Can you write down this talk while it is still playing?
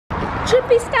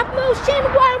trippy stop motion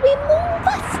while we move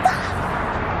our stuff.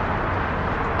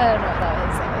 I don't know what that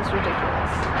was. That was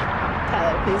ridiculous.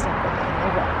 Tyler, please don't put me in the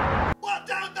wrong. 1,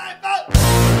 2, 3,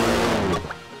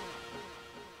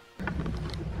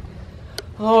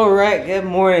 4. Alright, good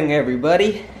morning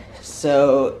everybody.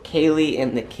 So Cailey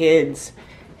and the kids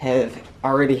have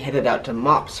already headed out to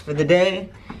Mops for the day,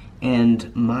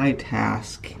 and my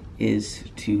task is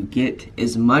to get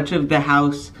as much of the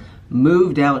house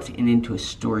moved out and into a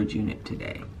storage unit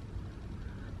today.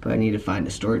 But I need to find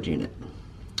a storage unit.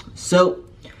 So,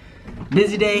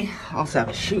 busy day, also have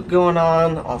a shoot going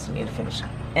on, also need to finish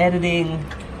editing.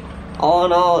 All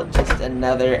in all, just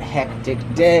another hectic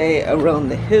day around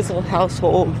the Hizzle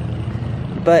household.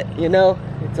 But, you know,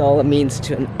 it's all a means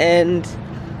to an end.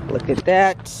 Look at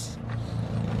that.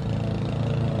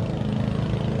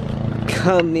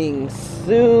 Coming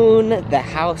soon. The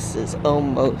house is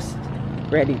almost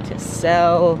ready to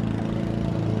sell.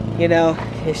 You know,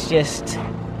 it's just,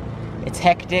 it's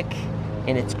hectic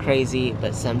and it's crazy,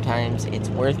 but sometimes it's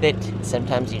worth it.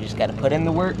 Sometimes you just gotta put in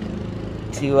the work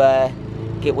to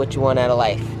get what you want out of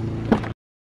life.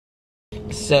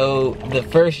 So the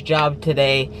first job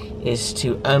today is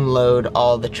to unload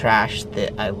all the trash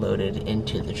that I loaded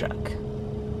into the truck.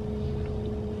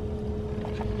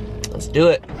 Let's do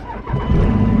it.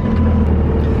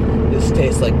 This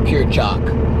tastes like pure chalk.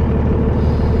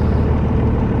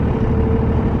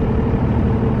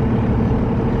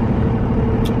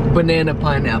 Banana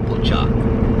pineapple chalk.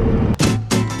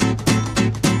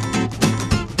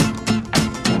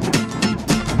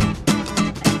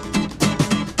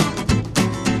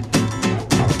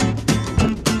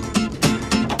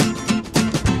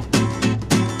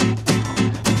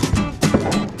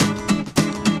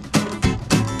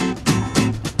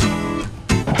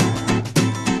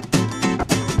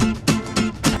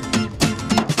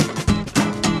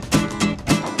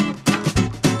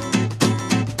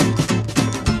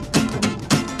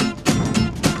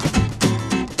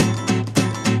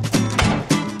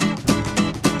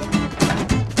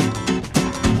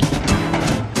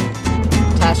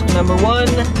 Task number 1,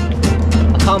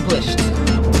 accomplished.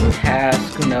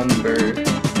 Task number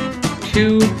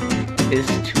 2 is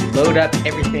to load up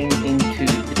everything into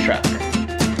the truck.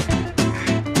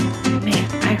 Man,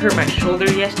 I hurt my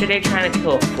shoulder yesterday trying to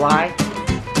kill a fly.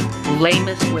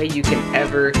 Lamest way you can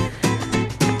ever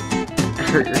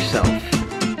hurt yourself.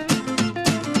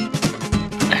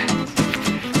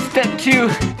 Step 2,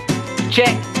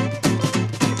 check.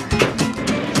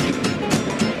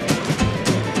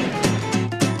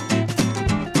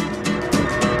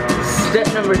 Step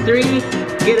number 3,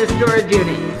 get a storage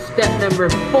unit. Step number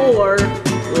 4,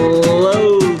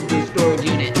 load the storage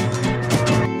unit.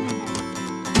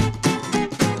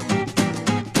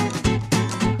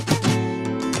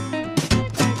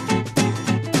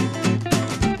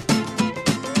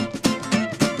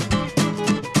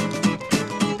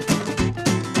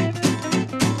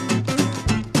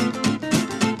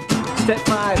 Step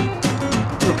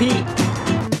 5, repeat.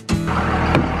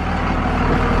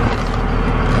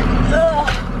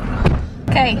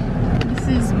 Okay, this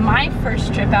is my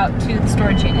first trip out to the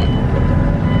storage unit.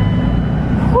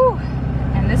 Whew,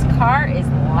 and this car is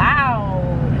loud.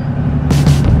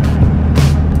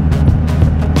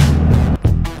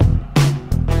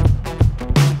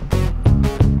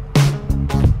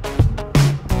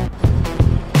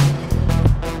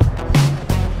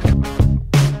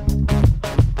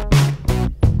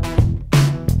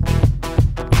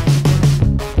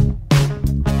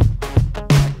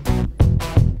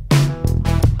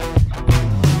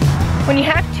 When you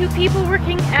have 2 people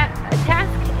working at a task,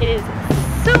 it is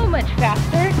so much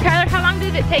faster. Tyler, how long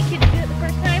did it take you to do it the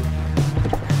first time?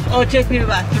 Oh, it took me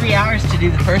about 3 hours to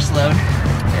do the first load.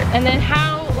 And then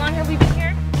how long have we been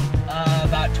here?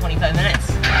 About 25 minutes.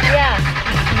 Yeah,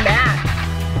 max.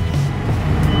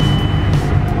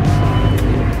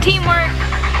 Teamwork.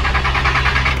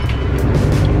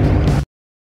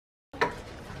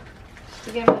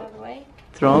 To get them out of the way?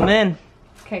 Throw them in.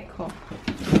 Okay, cool.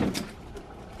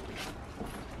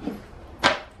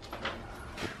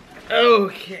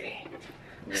 Okay,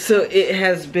 so it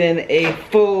has been a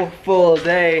full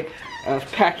day of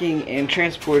packing and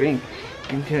transporting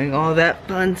and doing all that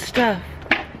fun stuff.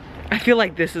 I feel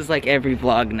like this is like every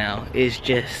vlog now, is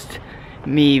just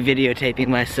me videotaping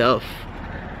myself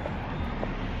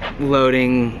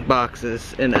loading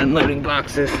boxes and unloading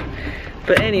boxes.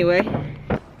 But anyway,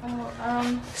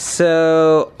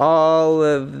 so all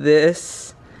of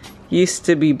this used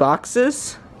to be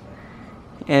boxes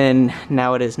and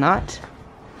now it is not.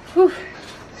 Whew.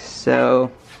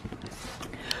 So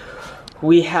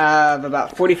we have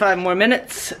about 45 more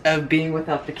minutes of being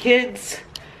without the kids.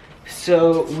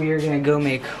 So we are gonna go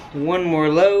make one more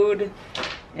load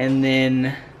and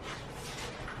then,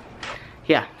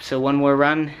 yeah, so one more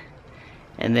run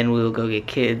and then we will go get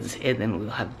kids and then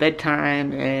we'll have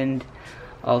bedtime and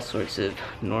all sorts of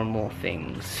normal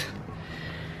things.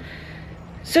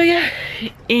 So yeah,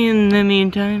 in the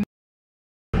meantime.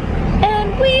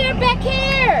 And we are back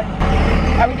here!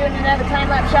 Are we doing another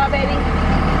time-lapse shot, baby?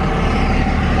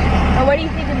 Or what are you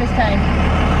thinking this time?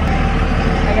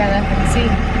 I got nothing. See,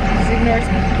 he just ignores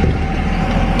me.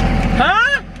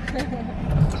 Huh?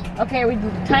 Okay, are we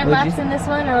time-lapse in this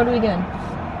one, or what are we doing?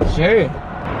 Sure.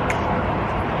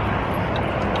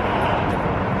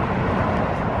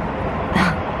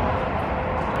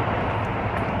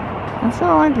 I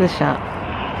still like this shot.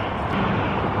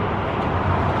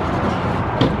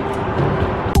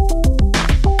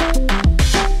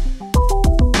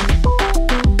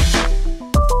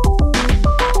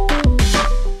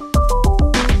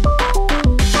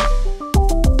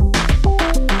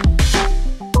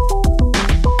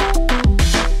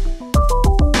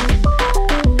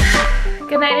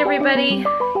 Good night, everybody.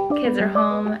 Kids are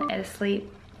home and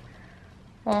asleep.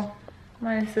 Well,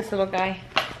 minus this little guy.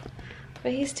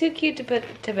 But he's too cute to put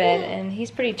to bed, and he's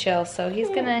pretty chill, so he's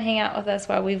gonna hang out with us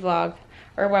while we vlog,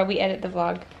 or while we edit the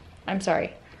vlog. I'm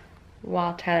sorry,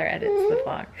 while Tyler edits the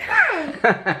vlog.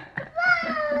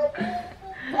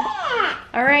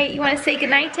 All right, you want to say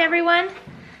goodnight to everyone?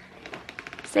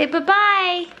 Say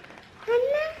bye-bye.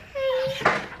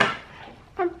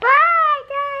 Bye.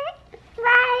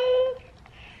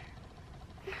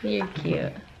 You're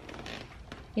cute.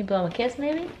 You blow him a kiss,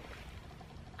 maybe?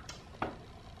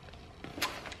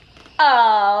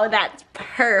 Oh, that's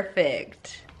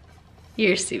perfect.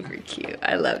 You're super cute.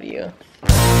 I love you.